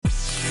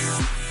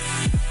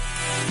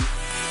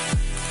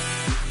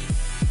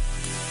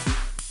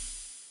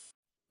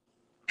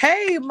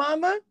Hey,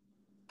 mama.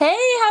 Hey,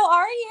 how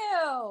are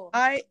you?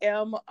 I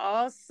am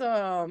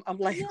awesome. I'm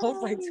like, I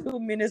was like Yay. 2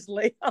 minutes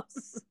late. I'm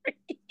sorry.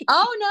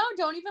 Oh,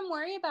 no, don't even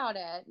worry about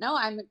it. No,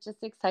 I'm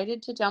just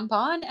excited to jump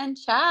on and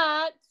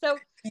chat.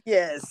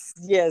 Yes,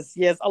 yes,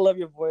 yes. I love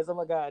your voice. Oh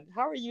my God.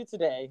 How are you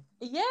today?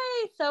 Yay,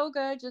 so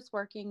good. Just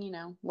working,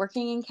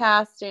 working and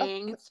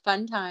casting. It's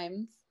fun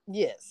times.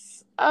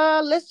 Yes.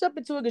 Let's jump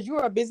into it because you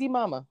are a busy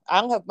mama.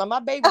 I don't have my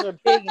babies are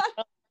big and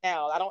young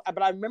now. I don't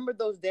but I remember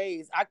those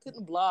days. I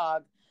couldn't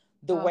vlog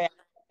the Oh, way I am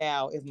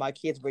now if my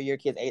kids were your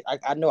kids' age.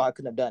 I know I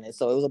couldn't have done it.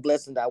 So it was a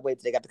blessing that I waited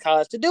till they got to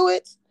college to do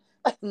it.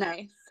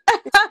 nice.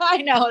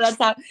 I know that's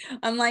how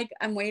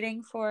I'm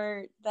waiting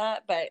for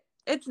that, but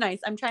it's nice.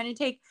 I'm trying to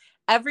take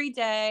every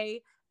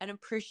day and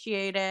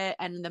appreciate it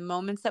and the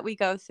moments that we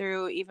go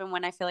through, even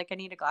when I feel like I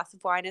need a glass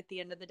of wine at the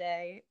end of the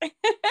day.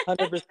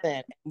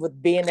 100%.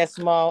 With being that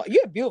small,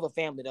 you're a beautiful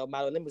family though,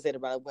 Milo. Let me say that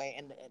right away,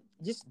 and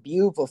just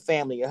beautiful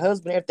family. Your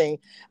husband, everything.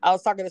 I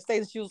was talking to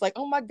Stacey, she was like,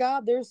 "Oh my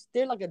God,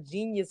 they're like a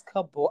genius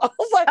couple." I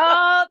was like,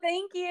 Oh,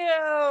 thank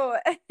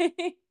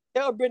you.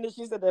 "Tell Brenda,"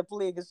 she said that,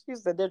 please, 'cause she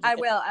said they're just I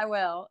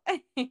will.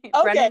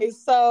 Brendan, okay.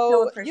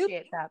 he'll So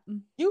appreciate that.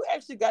 you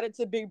actually got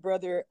into Big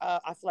Brother. I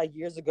feel like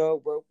years ago,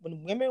 where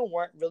when women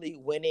weren't really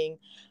winning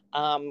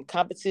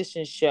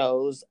competition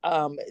shows.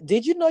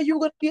 Did you know you were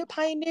going to be a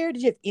pioneer?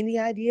 Did you have any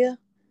idea?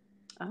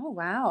 Oh,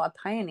 wow, a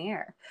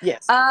pioneer.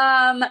 Yes.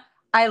 Um,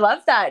 I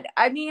love that.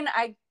 I mean,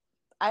 I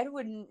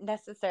wouldn't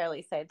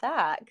necessarily say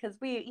that because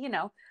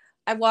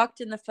I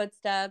walked in the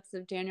footsteps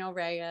of Daniel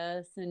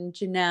Reyes and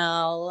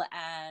Janelle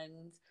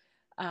and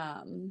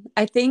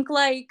I think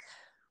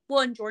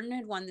and Jordan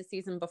had won the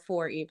season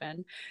before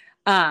even.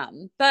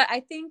 But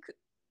I think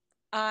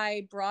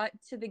I brought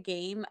to the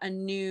game a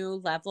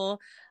new level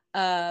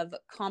of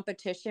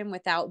competition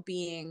without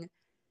being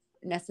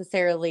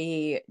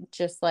necessarily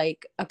just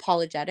like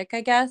apologetic,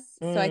 I guess.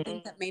 So I Mm.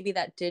 think that maybe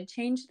that did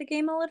change the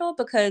game a little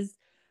because,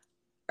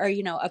 or,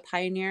 a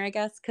pioneer, I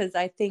guess, because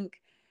I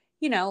think,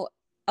 you know,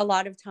 a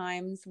lot of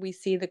times we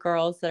see the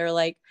girls that are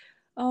like,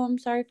 oh, I'm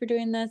sorry for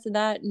doing this and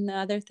that and the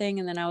other thing.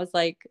 And then I was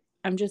like,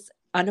 I'm just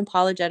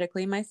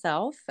unapologetically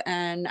myself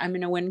and I'm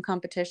going to win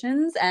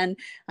competitions and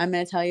I'm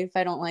going to tell you if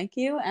I don't like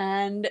you.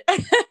 And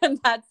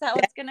that's how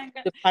That it's going to,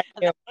 the that's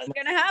pioneer. what's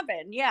going to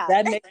happen. Yeah.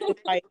 That makes you a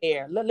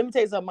pioneer. Let me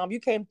tell you something, Mom.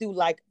 You came through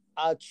like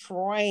a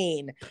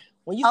train.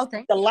 When you Oh, see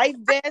thank the you. life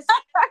vest,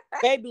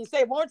 baby,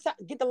 say one time,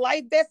 get the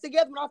life vest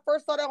together. When I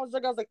first saw that, I was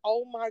like,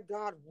 oh my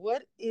God,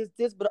 what is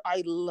this? But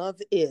I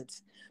love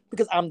it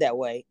because I'm that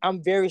way.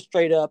 I'm very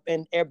straight up,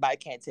 and everybody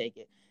can't take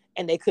it,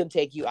 and they couldn't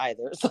take you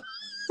either. So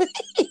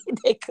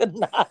they could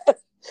not.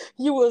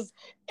 You was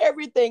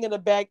everything in a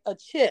bag of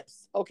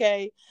chips.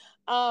 Okay.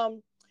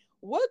 Um,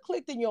 what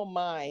clicked in your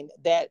mind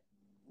that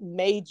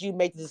made you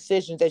make the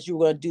decisions that you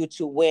were going to do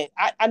to win?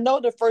 I know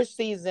the first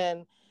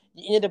season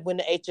you ended up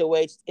winning the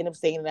HOH, ended up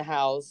staying in the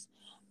house.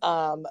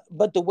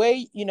 But the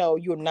way you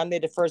were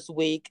nominated the first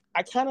week,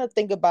 I kind of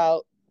think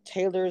about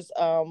Taylor's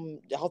the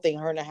whole thing,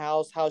 her in the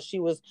house, how she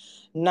was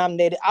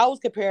nominated. I was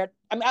compared.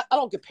 I mean, I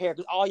don't compare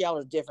because all y'all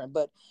are different.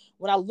 But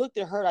when I looked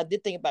at her, I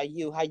did think about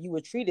you, how you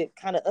were treated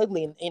kind of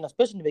ugly, and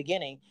especially in the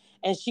beginning,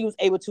 and she was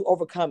able to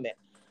overcome it.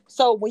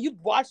 So when you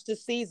watched the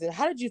season,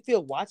 how did you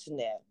feel watching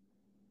that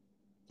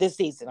this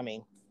season? I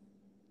mean,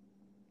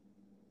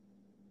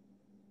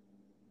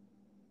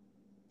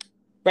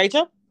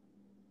 Rachel,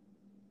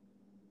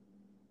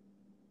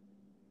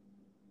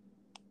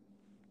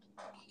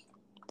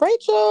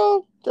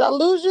 Rachel, did I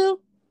lose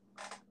you?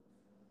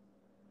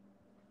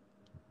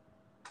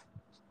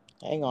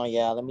 Hang on,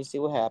 y'all. Let me see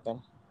what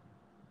happened.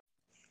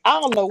 I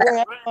don't know what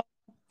happened.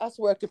 I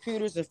swear,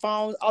 computers and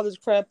phones, all this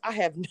crap. I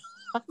have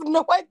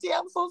no idea.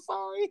 I'm so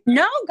sorry.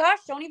 No, gosh,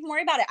 don't even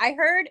worry about it. I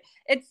heard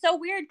it's so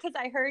weird because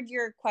I heard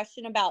your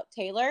question about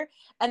Taylor,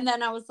 and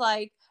then I was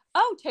like,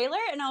 "Oh, Taylor,"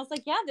 and I was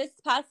like, "Yeah, this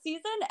past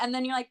season." And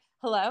then you're like,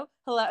 "Hello,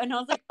 hello," and I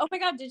was like, "Oh my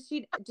God, did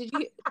you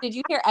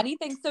hear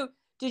anything?" So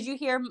did you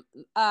hear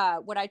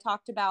what I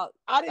talked about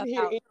I didn't hear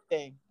about?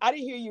 anything. I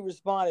didn't hear you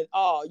respond at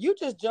all. You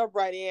just jumped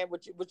right in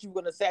what you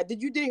were gonna say.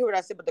 Did hear what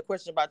I said about the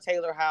question about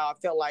Taylor? How I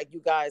felt like you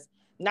guys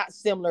not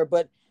similar,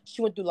 but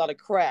she went through a lot of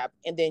crap,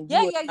 and then you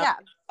Yeah, were yeah, yeah.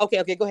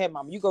 okay. Go ahead,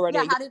 Mama. You go right Yeah,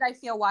 ahead. how did I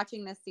feel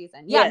watching this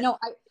season? Yeah, Yes. no,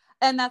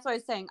 and that's what I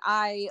was saying.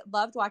 I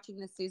loved watching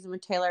this season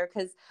with Taylor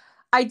because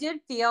I did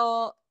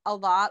feel a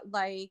lot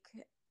like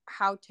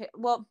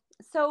well,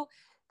 so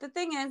the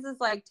thing is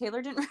like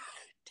Taylor didn't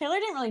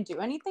really do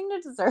anything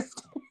to deserve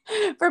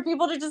for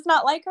people to just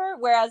not like her,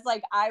 whereas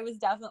like I was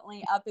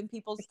definitely up in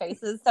people's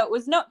faces. So it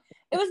was no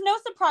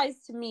surprise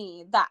to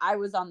me that I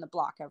was on the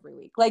block every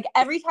week. Like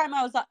every time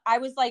I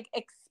was like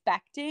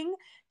expecting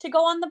to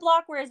go on the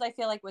block, whereas I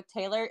feel like with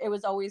Taylor it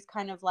was always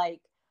kind of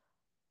like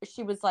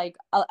she was like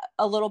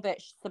a little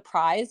bit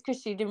surprised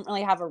because she didn't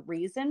really have a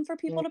reason for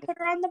people to Mhm. put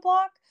her on the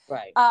block,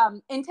 Right.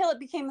 until it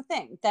became a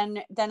thing.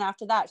 Then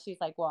after that she's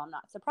like, well, I'm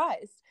not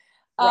surprised.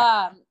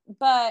 Right.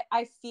 But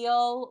I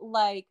feel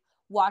like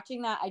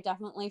watching that I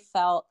definitely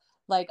felt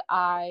like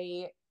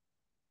I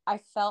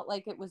felt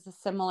like it was a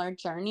similar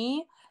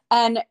journey.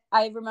 And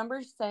I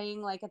remember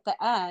saying like at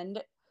the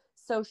end,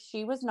 so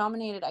she was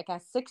nominated, I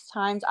guess, 6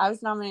 times. I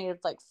was nominated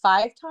like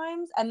 5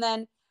 times. And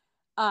then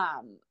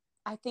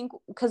I think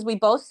because we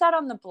both sat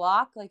on the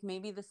block like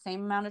maybe the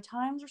same amount of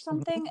times or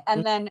something.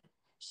 And then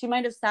she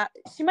might have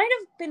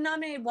been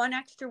nominated one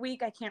extra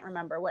week. I can't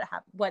remember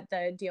what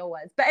the deal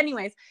was. But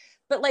anyways,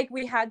 but like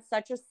we had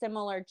such a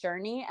similar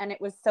journey, and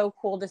it was so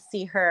cool to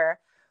see her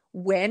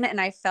win.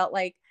 And I felt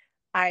like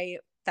I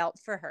felt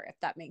for her, if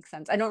that makes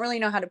sense. I don't really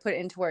know how to put it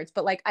into words,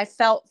 but like I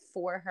felt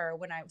for her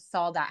when I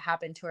saw that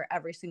happen to her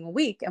every single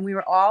week, and we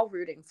were all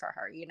rooting for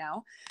her, you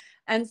know?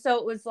 And so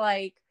it was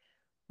like,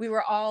 we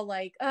were all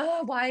like,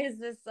 oh, why is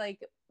this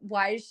like,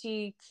 why does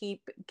she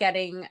keep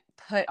getting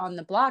put on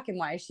the block, and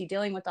why is she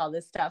dealing with all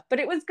this stuff? But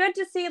it was good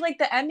to see like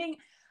the ending.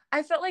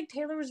 I felt like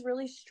Taylor was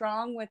really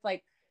strong with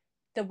like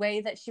the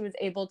way that she was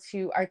able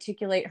to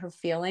articulate her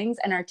feelings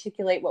and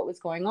articulate what was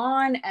going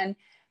on, and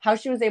how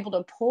she was able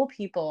to pull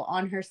people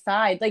on her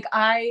side. Like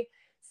I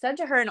said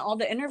to her in all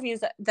the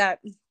interviews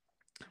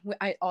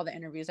all the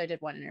interviews, I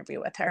did one interview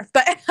with her,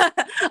 but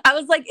I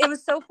was like, it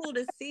was so cool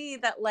to see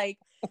that, like,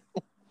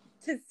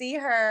 to see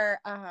her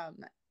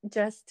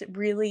just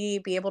really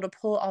be able to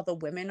pull all the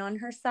women on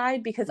her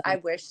side, because I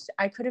wished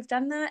I could have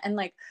done that. And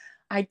like,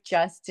 I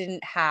just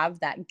didn't have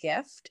that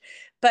gift,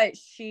 but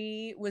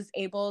she was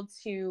able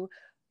to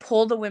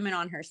pull the women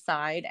on her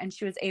side, and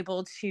she was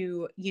able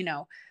to, you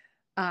know,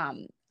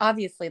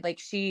 obviously like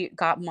she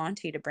got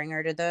Monty to bring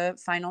her to the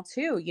final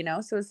 2, you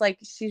know? So it's like,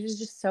 she was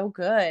just so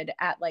good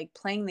at like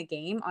playing the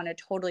game in a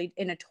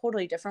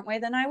totally different way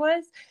than I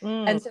was.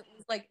 And so it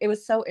was like, it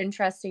was so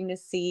interesting to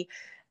see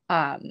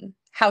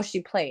how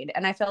she played.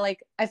 And I feel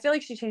like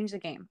she changed the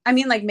game. I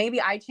mean, like maybe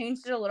I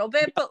changed it a little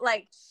bit, but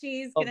like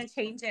she's gonna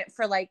change it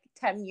for like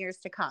 10 years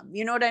to come.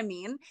 You know what I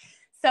mean?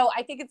 So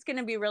I think it's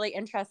gonna be really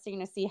interesting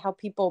to see how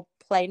people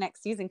play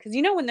next season. Cause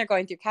you know, when they're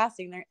going through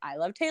casting, they're I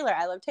love Taylor.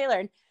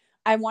 And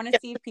I want to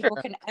see if people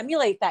can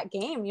emulate that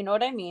game. You know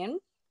what I mean?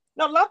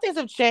 No, a lot of things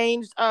have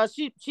changed.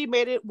 She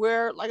made it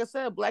where, like I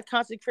said, Black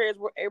content creators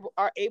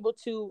are able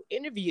to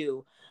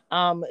interview.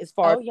 As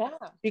far as, Oh yeah.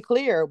 be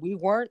clear, we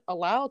weren't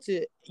allowed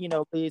to,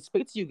 really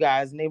speak to you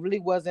guys, and it really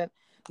wasn't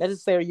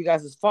necessarily you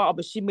guys' fault.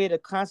 But she made a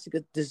conscious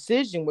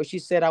decision where she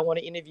said, "I want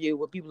to interview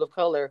with people of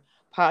color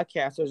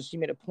podcasters." She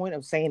made a point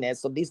of saying that,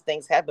 so these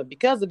things happen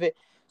because of it.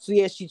 So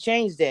yes, she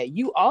changed that.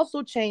 You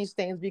also changed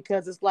things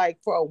because it's like,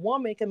 for a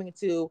woman coming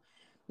into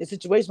the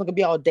situation could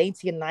be all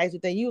dainty and nice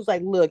with things. You was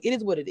like, look, it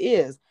is what it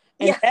is.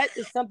 And Yeah. that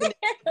is something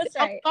That's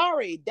I'm right.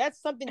 sorry. That's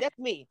something that's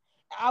me.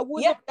 I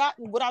wouldn't Yeah. have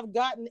gotten what I've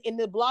gotten in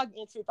the blog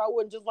entry if I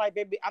wasn't just like,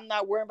 baby, I'm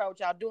not worrying about what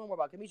y'all doing, what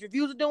about CAMESHIA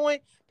reviews are doing,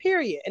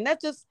 period. And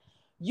that's just,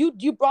 you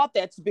brought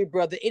that to Big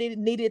Brother. It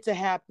needed to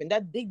happen.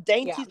 That big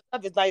dainty Yeah.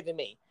 stuff is not even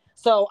me.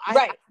 So I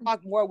Right.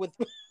 talk more with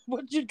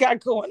what you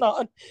got going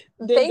on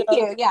than Thank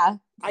you. Yeah.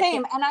 I can't.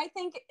 Same. And I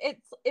think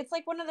it's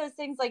like one of those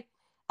things, like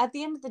at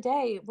the end of the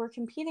day, we're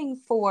competing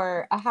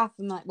for a half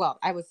a million. Well,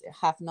 I was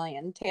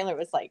 $500,000. Taylor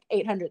was like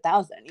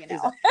 800,000, you know.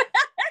 Exactly.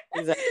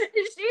 Exactly.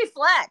 She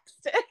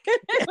flexed.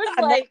 It was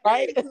I know, like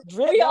right? Drip,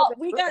 that was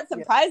we drip. got some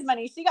Yeah. prize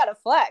money. She got a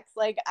flex.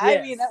 Like, I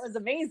mean, that Yes. was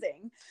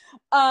amazing.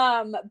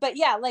 But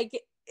yeah, like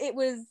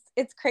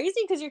it's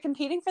crazy because you're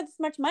competing for this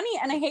much money.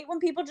 And I hate when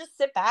people just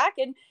sit back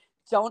and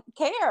don't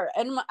care.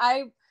 And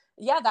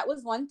yeah, that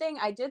was one thing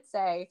I did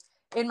say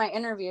in my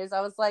interviews. I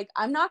was like,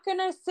 I'm not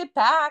gonna sit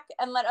back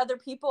and let other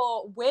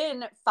people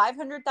win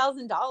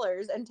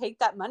 $500,000 and take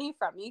that money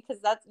from me, because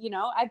that's, you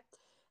know, I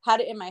had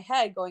it in my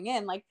head going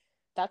in, like,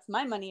 that's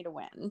my money to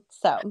win.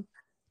 So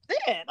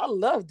Man, I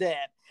love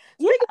that.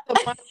 yeah. Speaking of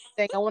my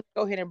thing, I want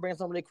to go ahead and bring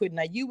something really quick.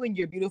 Now, you and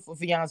your beautiful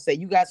fiance,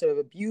 you guys have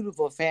a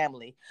beautiful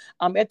family.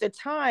 At the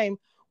time,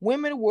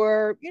 women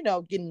were,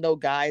 getting no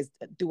guys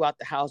throughout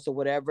the house or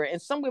whatever, and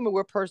some women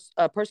were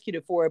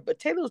persecuted for it. But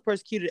Taylor was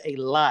persecuted a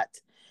lot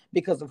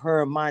because of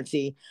her and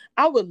Monty.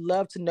 I would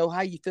love to know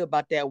how you feel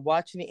about that,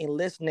 watching it and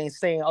listening,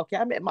 saying, "Okay,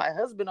 I met my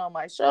husband on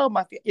my show."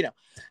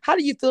 How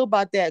do you feel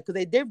about that?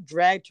 Because they've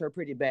dragged her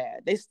pretty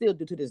bad. They still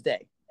do to this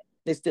day.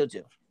 They still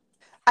do.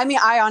 I mean,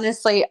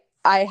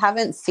 I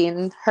haven't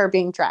seen her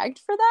being dragged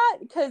for that,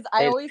 because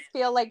I They, always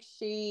feel like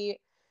she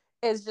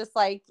is just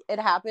like, it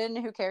happened.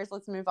 Who cares?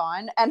 Let's move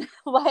on. And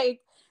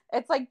like,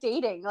 it's like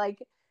dating.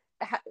 Like,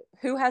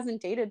 who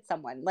hasn't dated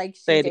someone? Like,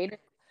 they,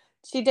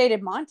 she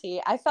dated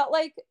Monty. I felt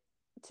like,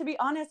 to be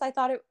honest, I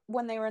thought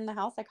when they were in the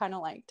house, I kind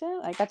of liked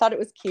it. Like, I thought it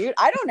was cute.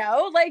 I don't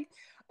know. Like,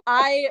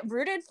 I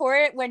rooted for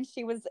it when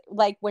she was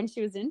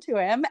into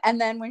him.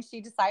 And then when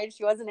she decided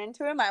she wasn't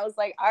into him, I was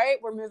like, all right,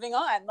 we're moving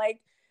on.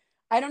 Like,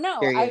 I don't know.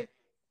 period.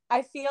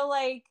 I feel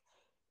like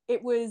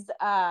it was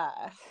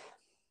I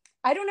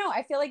don't know.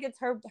 I feel like it's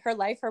her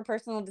life, her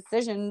personal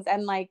decisions,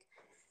 and like,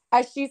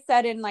 as she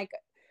said in like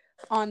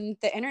on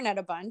the internet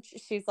a bunch,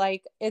 she's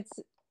like, it's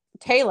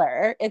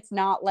Taylor. It's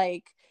not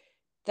like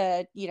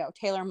the,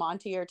 Taylor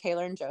Monty or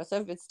Taylor and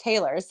Joseph. It's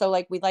Taylor. So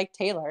like, we like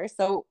Taylor.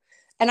 So,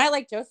 and I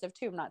like Joseph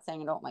too. I'm not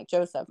saying I don't like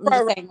Joseph. I'm Right,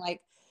 just right, saying,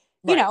 like,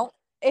 right.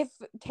 if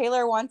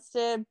Taylor wants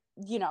to,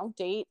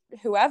 date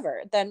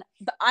whoever, then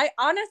I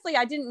honestly,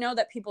 I didn't know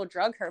that people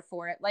drug her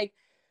for it. Like,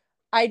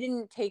 I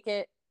didn't take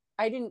it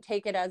I didn't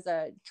take it as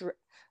a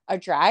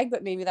drag,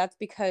 but maybe that's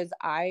because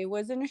I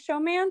was in a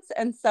showmance.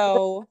 And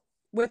so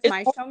with It's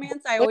my horrible.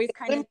 showmance, I always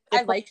kind Women of, I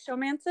get like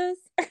showmances.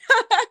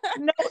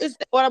 no, it's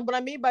what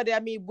I mean by that. I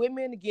mean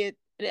women get.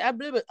 I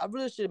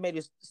really should have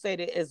maybe say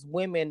that as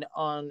women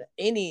on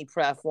any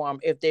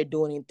platform, if they're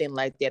doing anything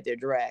like that, they're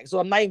drag. So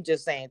I'm not even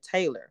just saying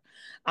Taylor.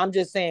 I'm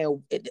just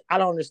saying I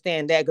don't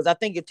understand that because I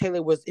think if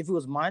it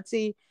was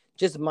Monty,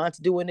 just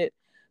Monty doing it,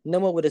 no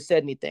one would have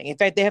said anything. In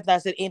fact, they have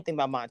not said anything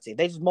about Monty.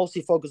 They just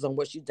mostly focus on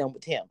what she's done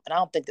with him, and I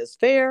don't think that's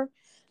fair.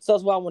 So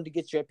that's why I wanted to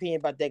get your opinion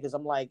about that because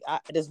I'm like,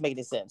 it doesn't make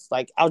any sense.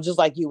 Like I was just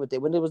like you with it.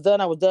 When it was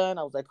done, I was done.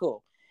 I was like,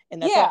 cool,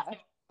 and that's all Yeah.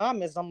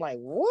 comments. I'm like,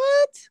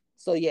 what?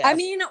 So I yes,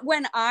 mean,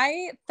 when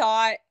I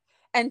thought,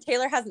 and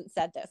Taylor hasn't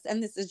said this,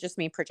 and this is just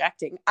me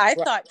projecting, I right.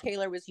 thought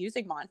Taylor was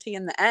using Monty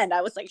in the end.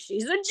 I was like,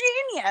 she's a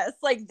genius.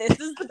 Like, this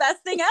is the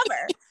best thing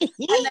ever.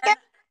 And then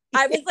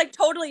I was like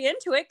totally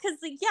into it because,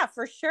 like, yeah,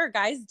 for sure,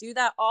 guys do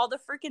that all the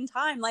freaking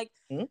time. Like,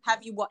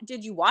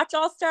 did you watch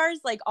All Stars?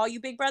 Like, all you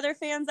Big Brother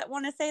fans that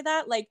want to say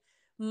that, like,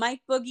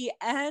 Mike Boogie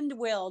and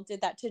Will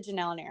did that to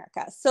Janelle and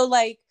Erica. So,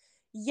 like,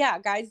 yeah,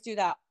 guys do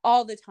that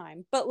all the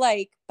time. But,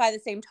 like, by the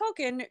same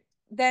token,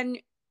 then,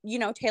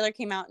 Taylor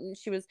came out and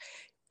she was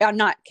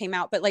not came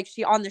out, but like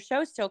she on the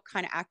show still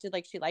kind of acted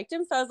like she liked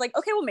him. So I was like,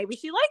 okay, well, maybe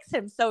she likes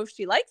him. So if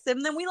she likes him,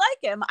 then we like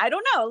him. I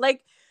don't know.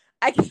 Like,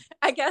 I,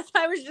 I guess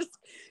I was just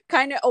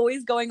kind of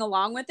always going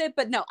along with it.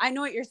 But no, I know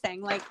what you're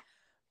saying. Like,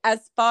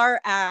 as far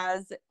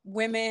as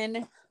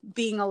women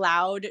being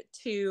allowed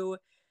to,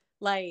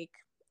 like,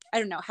 I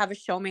don't know, have a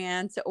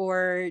showmance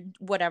or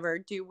whatever,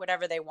 do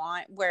whatever they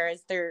want,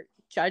 whereas they're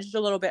judged a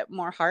little bit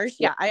more harsh.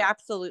 Yeah. Yeah, I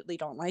absolutely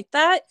don't like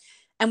that.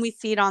 And we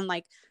see it on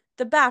like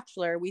The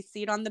Bachelor, we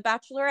see it on The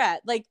Bachelorette.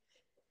 Like,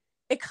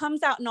 it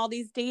comes out in all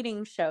these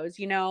dating shows,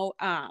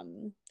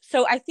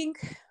 So I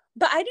think,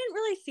 but I didn't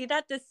really see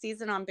that this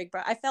season on Big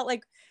Brother. I felt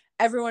like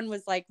everyone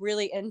was like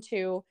really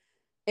into,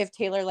 if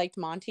Taylor liked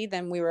Monty,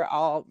 then we were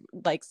all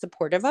like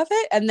supportive of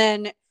it. And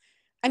then,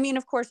 I mean,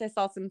 of course, I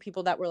saw some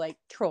people that were like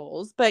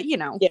trolls, but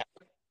Yeah.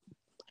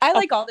 I Of,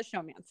 like all the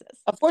showmances,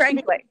 of course,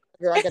 frankly.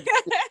 girl,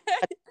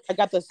 I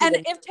got to see And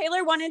them. if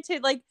Taylor wanted to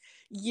like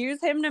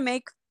use him to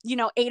make,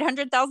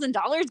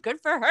 $800,000, good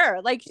for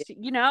her. Like,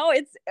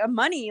 it's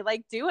money.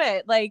 Like, do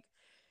it. Like,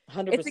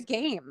 it's a 100%.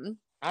 game.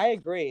 I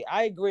agree.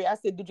 I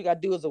said, do what you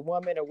got to do as a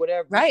woman or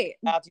whatever. We should Right.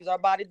 have to use our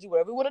body, do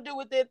whatever we want to do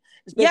with it,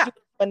 Yeah. especially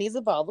when money's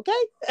involved.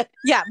 Okay.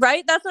 Yeah.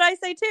 Right. That's what I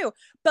say too.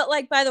 But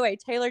like, by the way,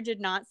 Taylor did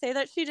not say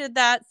that she did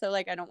that. So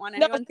like, I don't want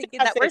No, anyone she thinking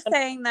not that we're saying.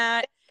 saying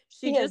that.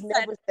 She She has just said,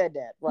 never said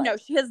that. no,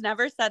 Right. she has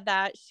never said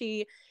that.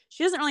 She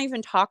doesn't really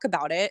even talk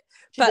about it.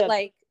 She But does.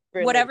 like,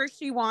 Very lady. whatever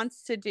she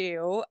wants to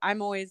do,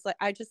 I'm always like,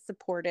 I just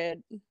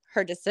supported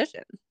her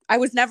decision. I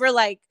was never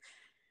like,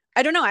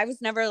 I don't know. I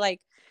was never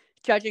like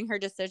judging her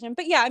decision.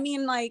 But yeah, I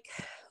mean, like,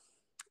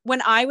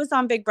 when I was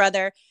on Big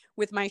Brother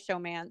with my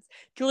showmance,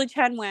 Julie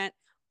Chen went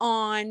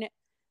on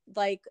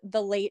like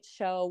the Late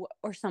Show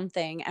or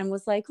something and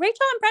was like,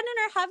 Rachel and Brendan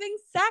are having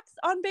sex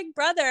on Big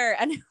Brother.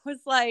 And it was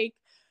like,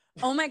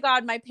 oh my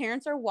God, my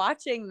parents are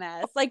watching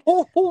this. Like,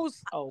 Oh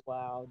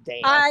wow,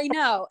 damn. I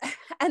know.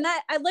 And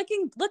that I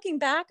looking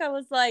back, I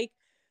was like,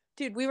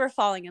 dude, we were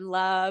falling in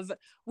love.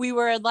 We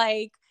were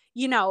like,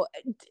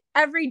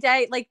 every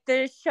day, like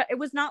the show, it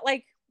was not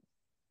like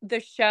the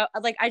show,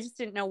 like I just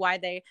didn't know why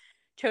they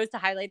chose to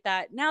highlight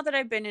that. Now that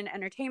I've been in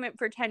entertainment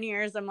for 10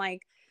 years, I'm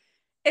like,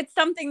 it's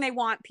something they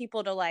want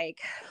people to like,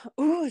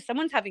 ooh,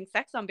 someone's having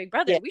sex on Big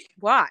Brother. Yeah. We should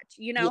watch,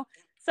 Yeah.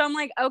 So I'm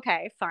like,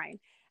 okay, fine.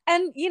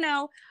 And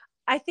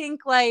I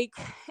think like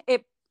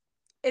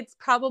it's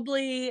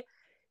probably,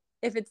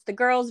 if it's the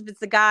girls, if it's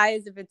the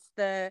guys, if it's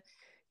the,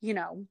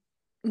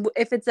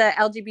 if it's a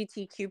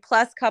LGBTQ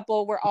plus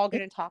couple, we're all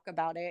going to talk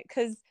about it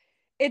because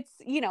it's,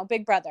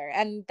 Big Brother.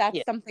 And that's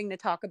Yeah. something to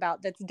talk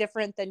about that's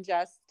different than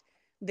just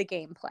the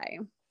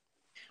gameplay.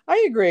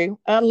 I agree.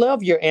 I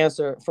love your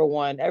answer for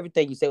one.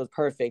 Everything you said was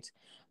perfect.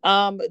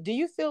 Do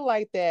you feel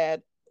like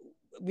that,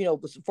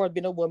 for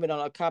being a woman on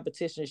a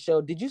competition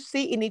show, did you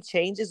see any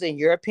changes in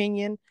your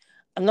opinion?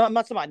 I'm not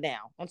talking about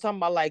now. I'm talking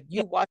about like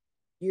you watch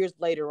years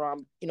later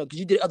on, because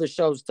you did other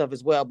shows stuff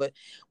as well. But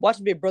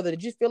watching Big Brother,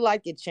 did you feel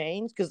like it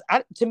changed? Because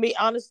to me,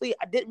 honestly,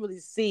 I didn't really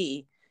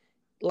see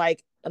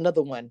like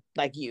another one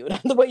like you.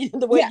 the way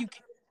you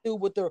came through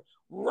with the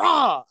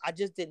raw. I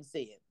just didn't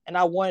see it, and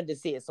I wanted to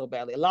see it so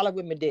badly. A lot of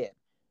women did.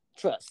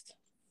 Trust.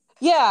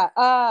 Yeah.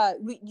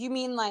 You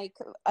mean like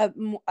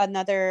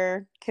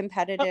another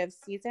competitive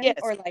season Yes.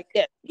 or like,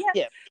 Yes. yeah.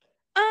 Yeah.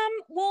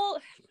 Well,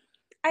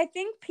 I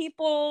think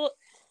people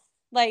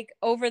like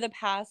over the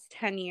past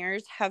 10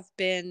 years have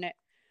been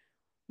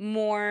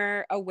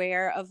more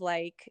aware of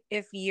like,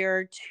 if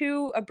you're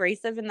too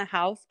abrasive in the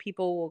house,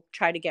 people will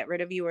try to get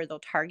rid of you or they'll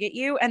target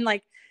you. And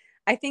like,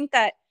 I think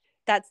that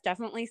that's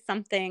definitely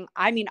something,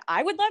 I mean,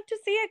 I would love to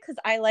see it because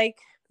I like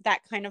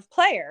that kind of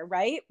player,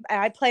 right?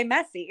 I play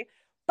messy.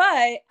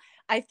 But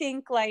I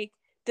think like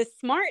the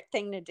smart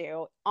thing to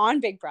do on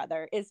Big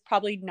Brother is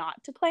probably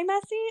not to play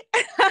messy.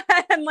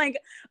 And like,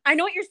 I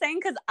know what you're saying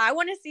because I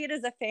want to see it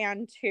as a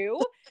fan too.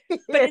 But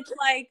it's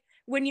like,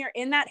 when you're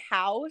in that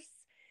house,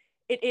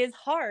 it is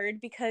hard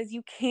because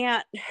you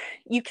can't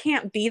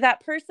be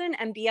that person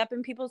and be up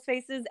in people's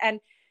faces, and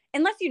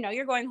unless you know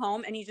you're going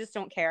home and you just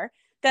don't care,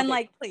 then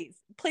Okay. like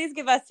please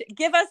give us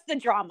the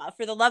drama,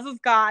 for the love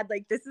of God.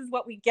 Like, this is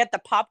what we get the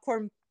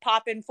popcorn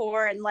popping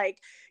for, and like,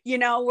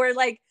 we're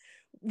like,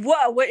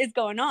 whoa, what is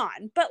going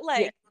on? But Yeah.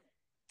 like,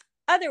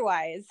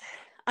 otherwise,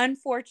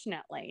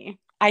 unfortunately,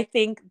 I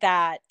think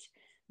that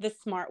the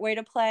smart way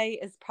to play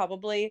is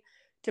probably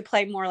to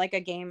play more like a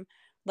game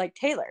like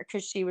Taylor,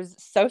 because she was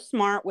so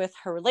smart with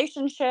her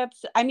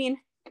relationships. I mean,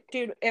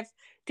 dude, if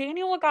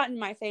Daniel got in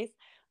my face,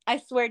 I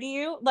swear to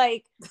you,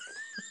 like,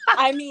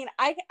 I mean,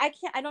 I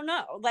can't, I don't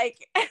know.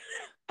 Like,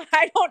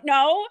 I don't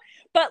know,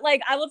 but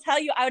like, I will tell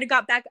you, I would have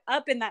got back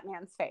up in that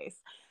man's face.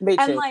 Me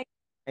And too. like,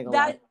 Ain't gonna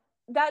lie.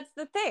 that's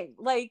the thing.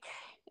 Like,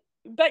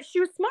 but she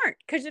was smart,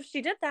 because if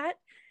she did that,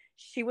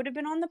 she would have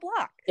been on the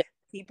block. Yeah.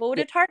 People would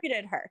Yeah. have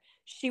targeted her.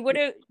 She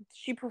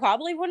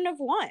probably wouldn't have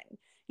won.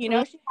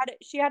 Mm.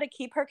 She had to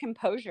keep her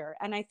composure.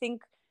 And I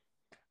think,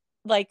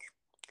 like,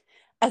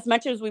 as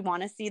much as we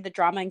want to see the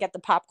drama and get the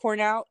popcorn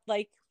out,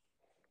 like,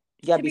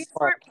 You gotta to be be a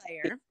smart. smart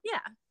player,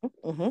 yeah,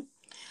 Mm-hmm. you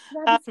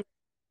gotta be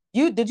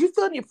smart. Did you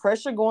feel any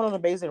pressure going on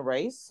Amazing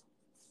Race?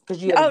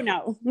 Because you had Oh to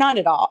no, not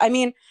at all. I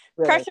mean,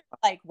 really. pressure to,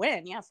 like,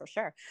 win, yeah, for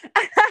sure.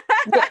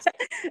 Yes.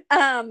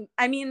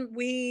 I mean,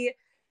 we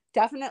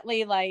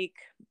definitely like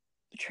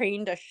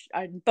trained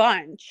a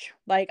bunch.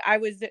 Like, I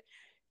was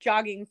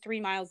jogging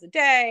 3 miles a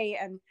day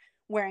and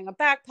wearing a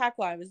backpack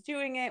while I was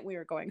doing it. We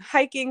were going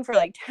hiking for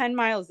like 10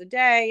 miles a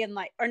day, and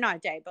like, or not a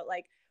day, but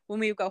like, when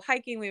we would go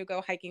hiking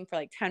for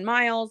like 10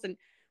 miles, and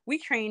we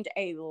trained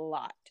a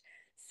lot.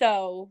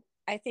 So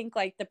I think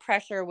like the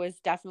pressure was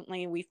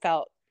definitely, we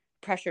felt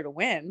pressure to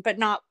win, but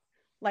not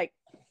like,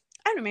 I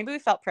don't know, maybe we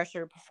felt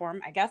pressure to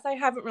perform. I guess I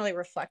haven't really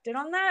reflected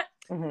on that,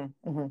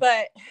 Mm-hmm. Mm-hmm.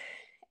 but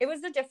it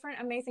was a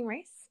different Amazing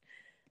Race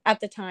at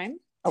the time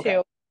Okay.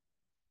 too.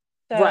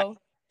 Right. So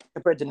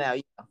Compared to now,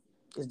 yeah,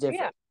 it's yeah.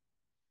 different.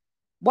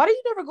 Why did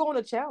you never go on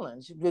a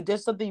challenge? Was there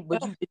something?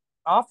 Would you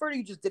offer?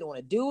 You just didn't want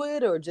to do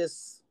it, or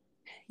just?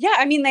 Yeah,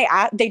 I mean,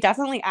 they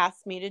definitely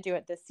asked me to do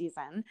it this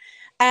season,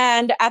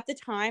 and at the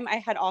time, I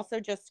had also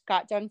just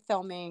got done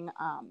filming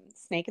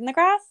Snake in the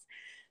Grass,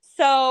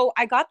 so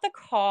I got the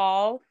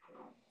call.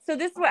 So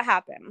this is what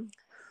happened: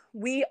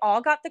 we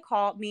all got the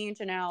call. Me and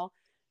Janelle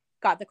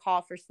got the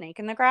call for Snake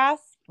in the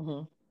Grass,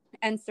 Mm-hmm.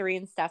 and Suri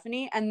and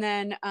Stephanie, and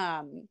then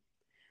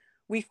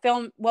we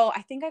filmed. Well,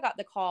 I think I got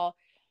the call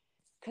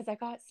because I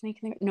got Snake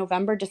in the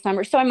November,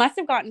 December. So I must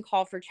have gotten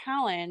call for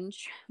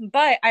challenge,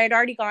 but I'd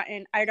already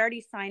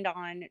signed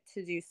on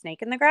to do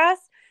Snake in the Grass,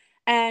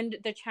 and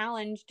the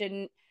challenge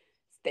didn't,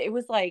 it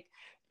was like,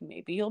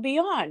 maybe you'll be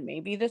on,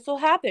 maybe this will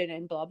happen,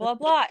 and blah, blah,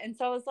 blah. And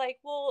so I was like,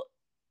 well,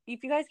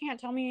 if you guys can't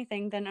tell me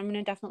anything, then I'm going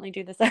to definitely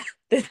do this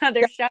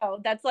other show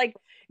that's like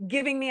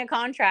giving me a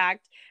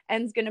contract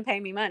and is going to pay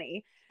me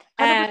money.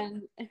 100%.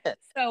 And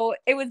so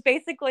it was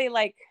basically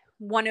like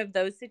one of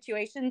those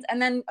situations.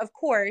 And then, of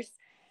course,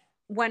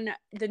 when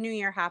the new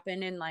year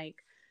happened, and like,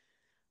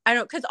 I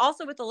don't, because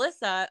also with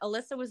Alyssa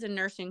was in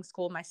nursing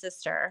school, my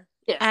sister.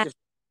 Yes. And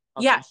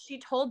Awesome. yeah, she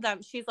told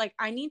them, she's like,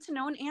 I need to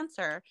know an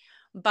answer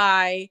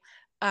by,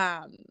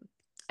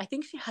 I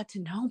think she had to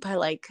know by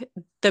like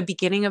the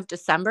beginning of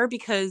December,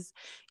 because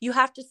you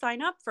have to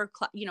sign up for,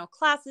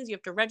 classes, you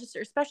have to register,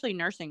 especially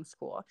nursing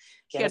school.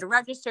 She had Yes. to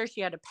register,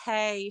 she had to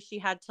pay, she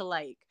had to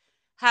like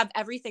have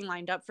everything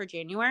lined up for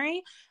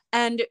January.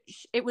 And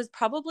it was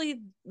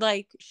probably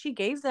like, she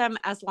gave them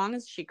as long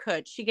as she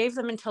could. She gave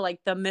them until like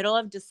the middle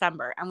of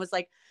December and was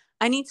like,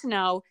 I need to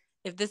know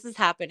if this is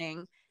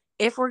happening,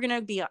 if I'm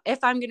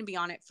going to be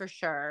on it for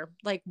sure,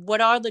 like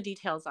what all the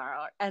details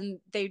are. And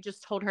they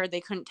just told her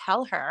they couldn't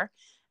tell her.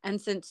 And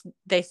since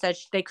they said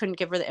they couldn't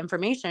give her the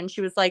information,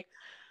 she was like,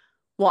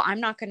 well, I'm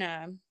not going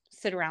to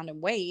sit around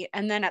and wait.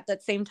 And then at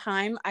that same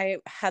time, I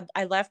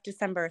left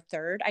December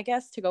 3rd, I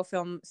guess, to go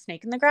film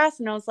Snake in the Grass.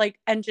 And I was like,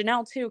 and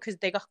Janelle too, because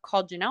they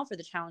called Janelle for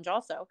the challenge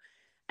also.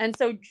 And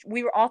so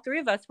we were, all three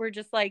of us were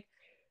just like,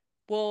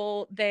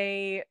 well,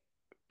 they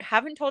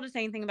haven't told us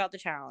anything about the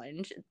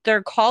challenge.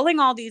 They're calling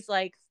all these,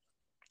 like,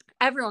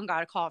 everyone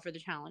got a call for the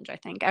challenge, I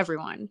think,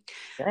 everyone.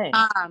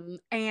 Dang.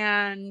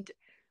 And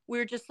we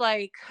were just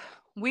like,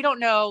 we don't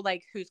know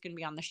like who's going to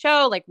be on the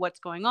show, like what's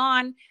going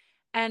on.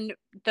 And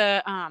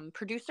the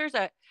producers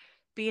at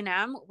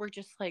B&M were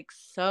just like,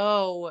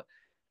 so,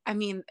 I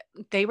mean,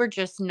 they were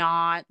just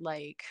not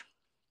like,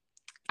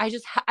 I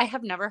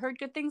have never heard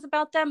good things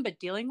about them, but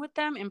dealing with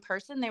them in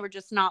person, they were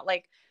just not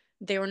like,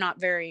 they were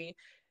not very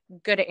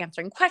good at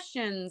answering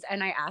questions.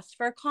 And I asked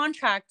for a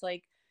contract,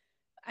 like,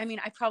 I mean,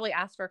 I probably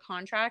asked for a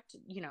contract,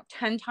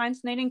 10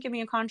 times, and they didn't give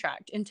me a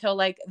contract until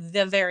like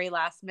the very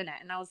last minute.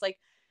 And I was like,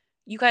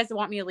 you guys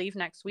want me to leave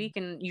next week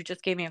and you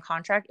just gave me a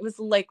contract? It was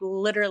like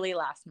literally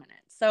last minute.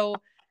 So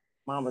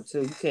Mama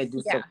too. You can't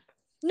do yeah, something.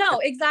 no,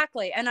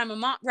 exactly. And I'm a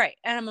mom, right?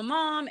 And I'm a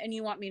mom, and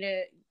you want me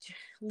to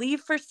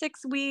leave for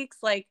 6 weeks?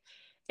 Like,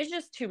 it's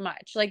just too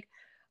much. Like,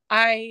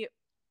 I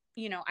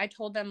I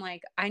told them,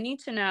 like, I need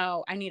to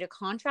know, I need a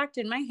contract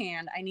in my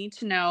hand. I need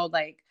to know,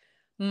 like,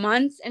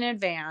 months in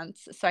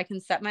advance so I can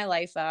set my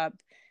life up.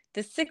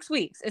 The 6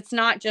 weeks. It's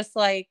not just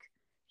like,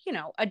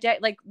 a day.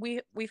 Like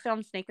we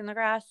filmed Snake in the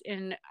Grass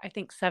in, I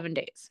think, 7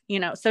 days,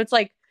 so it's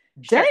like,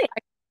 Dang. sure.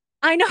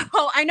 I know,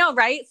 I know,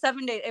 right?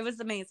 7 days. It was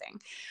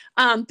amazing.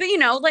 But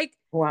like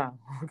Wow.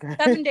 Okay.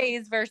 7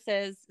 days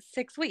versus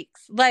 6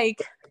 weeks.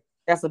 Like,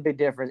 That's a big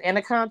difference. And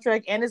the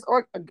contract and it's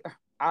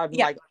I'm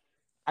yeah. like,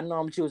 I know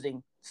I'm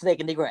choosing Snake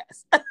in the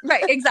Grass.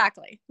 Right,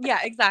 exactly. Yeah,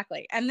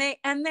 exactly. And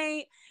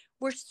they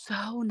were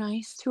so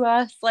nice to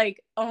us.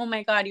 Like, oh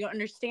my God, you don't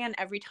understand.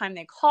 Every time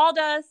they called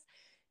us,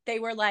 they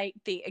were like,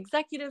 the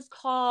executives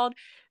called,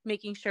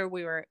 making sure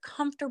we were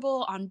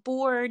comfortable on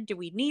board. Do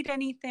we need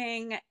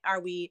anything?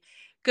 Are we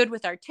good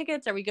with our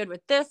tickets? Are we good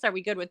with this? Are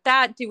we good with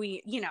that? Do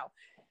we,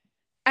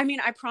 I mean,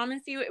 I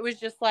promise you, it was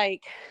just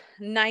like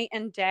night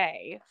and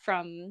day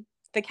from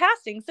the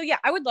casting. So yeah,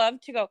 I would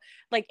love to go,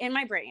 like, in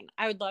my brain,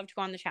 I would love to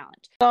go on the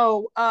challenge.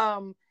 So,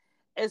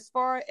 as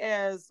far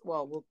as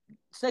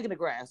Snake in the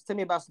Grass. Tell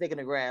me about Snake in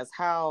the Grass.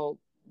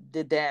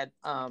 Did that?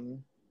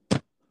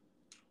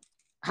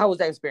 How was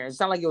that experience? It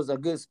sounded like it was a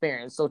good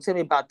experience. So tell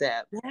me about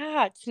that.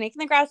 Yeah, Snake in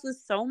the Grass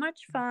was so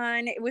much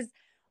fun. It was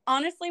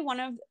honestly one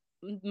of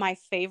my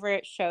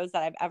favorite shows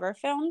that I've ever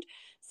filmed.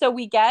 So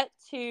we get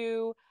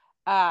to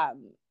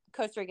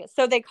Costa Rica.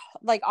 So they,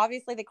 like,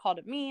 obviously they called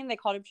up me, and they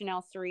called up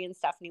Janelle, Suri, and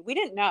Stephanie. We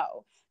didn't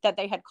know that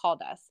they had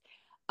called us,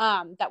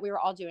 that we were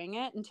all doing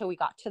it until we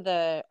got to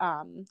the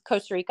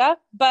Costa Rica.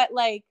 But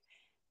like,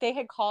 they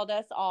had called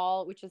us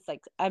all, which is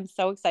like, I'm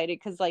so excited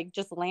because like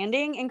just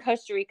landing in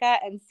Costa Rica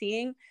and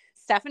seeing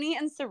Stephanie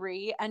and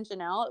Suri and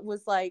Janelle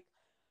was like,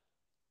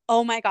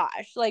 oh my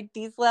gosh, like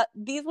these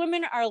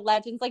women are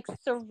legends. Like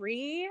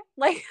Suri,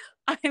 like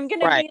I'm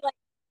gonna Right. be like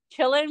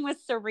chilling with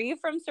Suri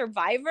from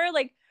Survivor.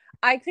 Like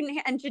I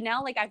couldn't, and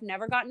Janelle, like I've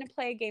never gotten to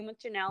play a game with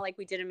Janelle. Like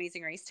we did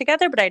Amazing Race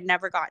together, but I'd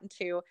never gotten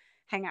to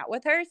hang out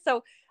with her.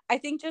 So I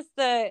think just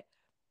the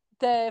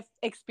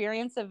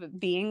experience of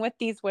being with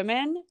these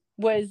women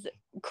was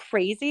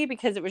crazy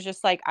because it was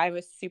just like I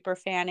was super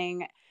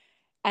fanning,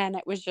 and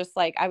it was just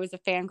like I was a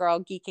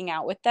fangirl geeking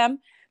out with them.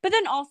 But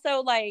then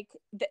also like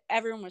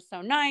everyone was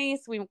so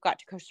nice. We got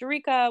to Costa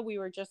Rica. We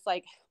were just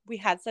like, we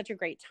had such a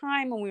great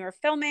time when we were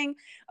filming.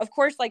 Of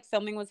course, like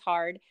filming was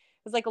hard. It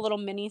was like a little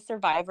mini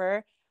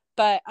Survivor,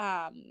 but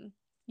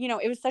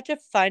it was such a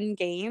fun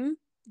game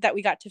that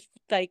we got to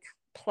like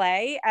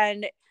play,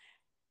 and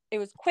it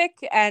was quick,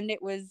 and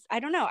it was, I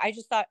don't know, I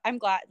just thought, I'm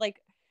glad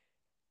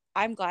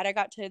I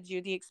got to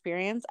do the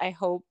experience. I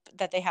hope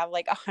that they have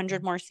like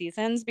 100 more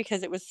seasons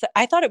because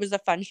I thought it was a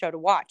fun show to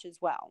watch as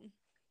well.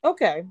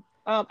 Okay.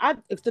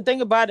 The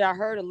thing about it, I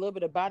heard a little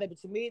bit about it, but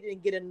to me, it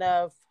didn't get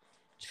enough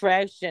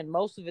traction.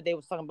 Most of it, they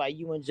was talking about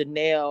you and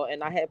Janelle,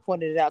 and I had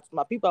pointed it out to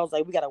my people. I was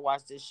like, we got to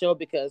watch this show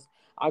because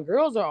our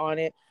girls are on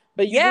it.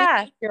 But you really Yeah.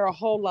 don't hear a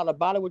whole lot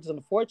about it, which is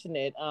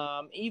unfortunate.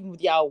 Even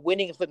with y'all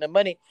winning and splitting the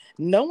money,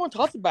 no one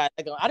talks about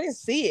it. Like, I didn't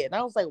see it, and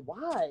I was like,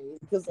 why?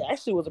 Because it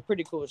actually was a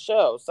pretty cool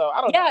show. So I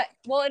don't know. Yeah.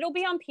 Well, it'll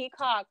be on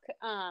Peacock.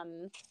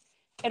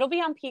 It'll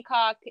be on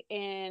Peacock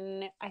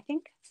in, I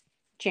think,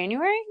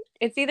 January.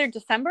 It's either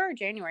December or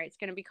January. It's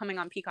going to be coming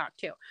on Peacock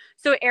too.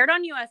 So it aired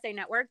on USA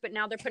Network, but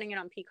now they're putting it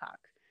on Peacock.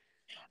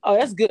 Oh,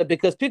 that's good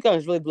because Peacock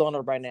is really blowing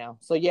up right now.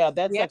 So yeah,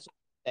 that's Yeah. actually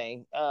a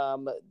thing.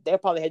 They'll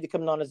probably have you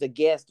coming on as a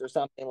guest or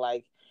something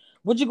like.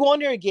 Would you go on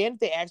there again if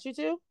they asked you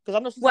to? Because I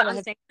know What, sometimes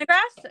on Snake in the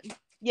Grass?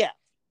 yeah.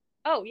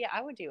 Oh yeah,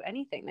 I would do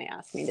anything they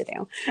asked me to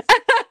do. So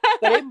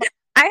they might,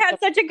 I had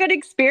such a good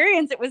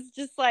experience. It was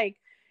just like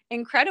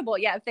incredible.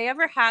 Yeah, if they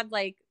ever had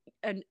like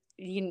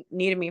you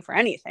needed me for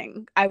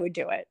anything, I would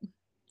do it.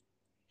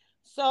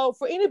 so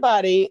for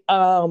anybody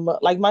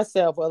like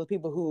myself or other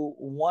people who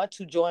want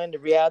to join the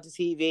reality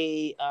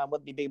TV,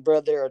 whether it be Big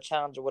Brother or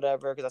Challenge or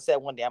whatever, because I said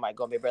one day I might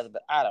go on Big Brother,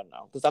 but I don't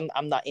know because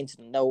I'm not into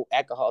the no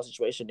alcohol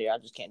situation there. I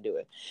just can't do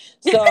it.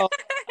 So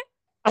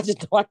I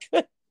just know I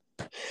could.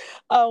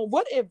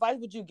 What advice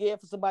would you give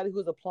for somebody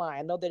who's applying?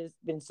 I know that it's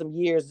been some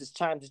years, it's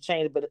time to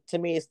change, but to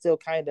me, it's still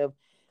kind of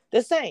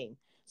the same.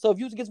 So if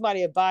you was to give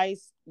somebody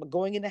advice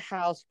going in the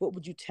house, what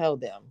would you tell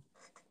them?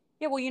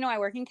 Yeah, well, I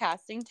work in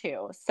casting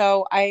too.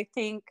 So I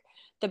think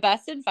the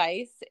best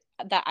advice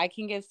that I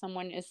can give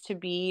someone is to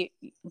be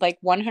like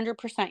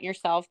 100%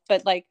 yourself,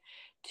 but like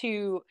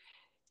to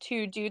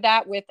do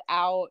that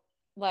without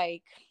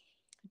like,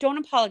 don't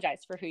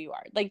apologize for who you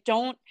are. Like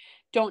don't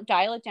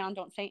dial it down,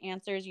 don't say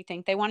answers you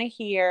think they want to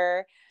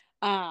hear.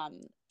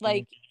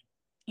 Like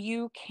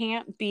you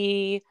can't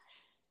be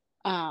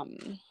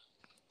um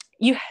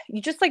you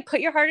just like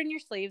put your heart in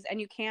your sleeves,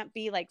 and you can't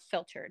be like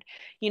filtered.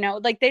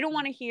 Like they don't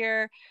want to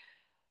hear,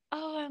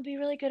 oh, I'll be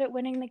really good at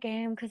winning the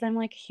game because I'm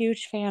like a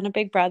huge fan of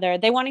Big Brother.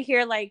 They want to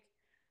hear like,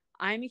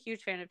 I'm a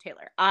huge fan of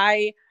Taylor.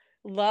 I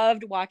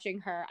loved watching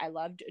her. I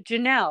loved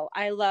Janelle.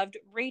 I loved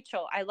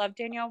Rachel. I loved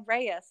Danielle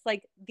Reyes.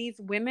 Like these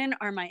women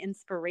are my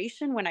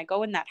inspiration. When I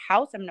go in that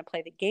house, I'm going to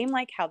play the game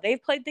like how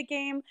they've played the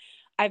game.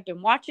 I've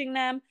been watching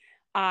them.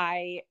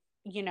 I,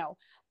 you know,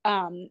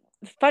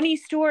 funny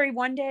story.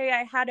 One day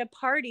I had a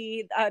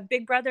party, a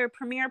Big Brother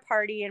premiere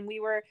party, and we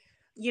were,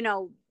 you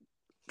know,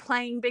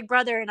 playing Big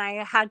Brother and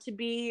I had to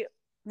be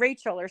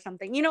Rachel or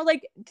something. You know,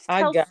 like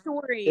I tell got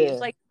stories. it.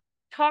 Like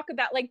talk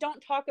about like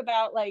don't talk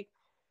about like,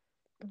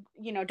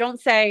 you know, don't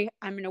say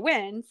I'm gonna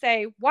win.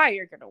 Say why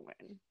you're gonna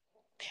win.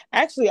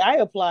 Actually, I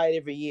apply it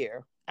every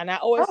year, and I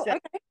always Oh, say okay.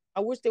 I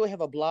wish they would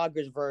have a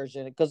bloggers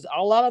version because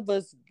a lot of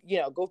us,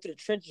 go through the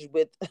trenches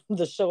with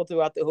the show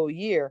throughout the whole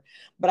year.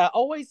 But I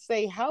always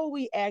say, how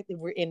we act if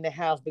we're in the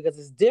house because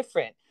it's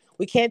different.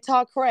 We can't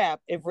talk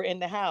crap if we're in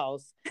the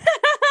house.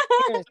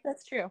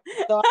 That's true.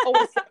 So I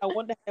always say, I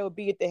wonder how it would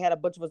be if they had a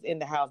bunch of us in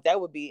the house.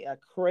 That would be a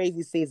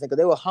crazy season because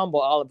they would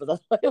humble all of us.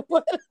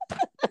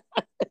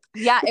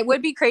 Yeah, it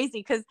would be crazy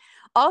because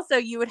also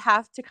you would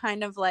have to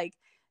kind of like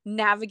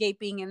navigate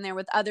being in there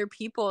with other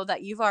people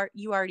that you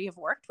already have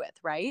worked with,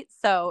 right?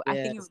 So I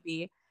think it Yes. would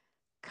be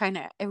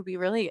it would be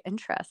really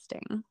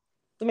interesting.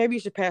 So maybe you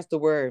should pass the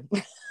word.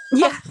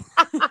 Yeah.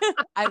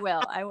 I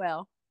will. I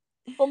will.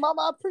 Well,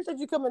 Mama, I appreciate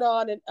you coming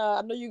on, and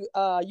I know you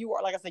are,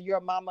 like I said, you're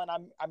a mama,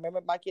 and I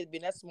remember my kids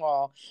being that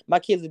small. My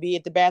kids would be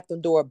at the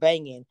bathroom door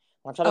banging.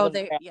 I'm trying to Oh, go to the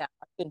they bathroom. yeah,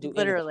 I couldn't do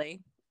anything.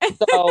 literally.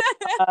 So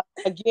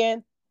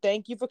again,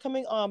 thank you for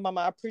coming on,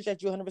 Mama. I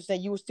appreciate you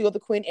 100%. You were still the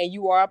queen, and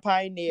you are a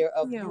pioneer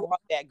Thank of you you. are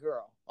that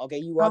girl. Okay,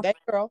 you are Oh, that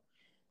girl.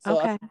 So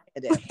okay.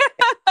 understand that.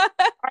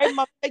 All right,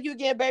 Mama. Thank you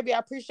again, baby. I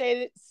appreciate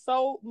it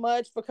so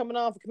much for coming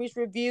on for CAMESHIA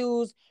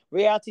Reviews,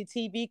 reality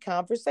TV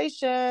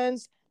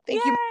conversations. Thank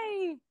you.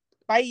 Yay.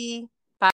 Bye.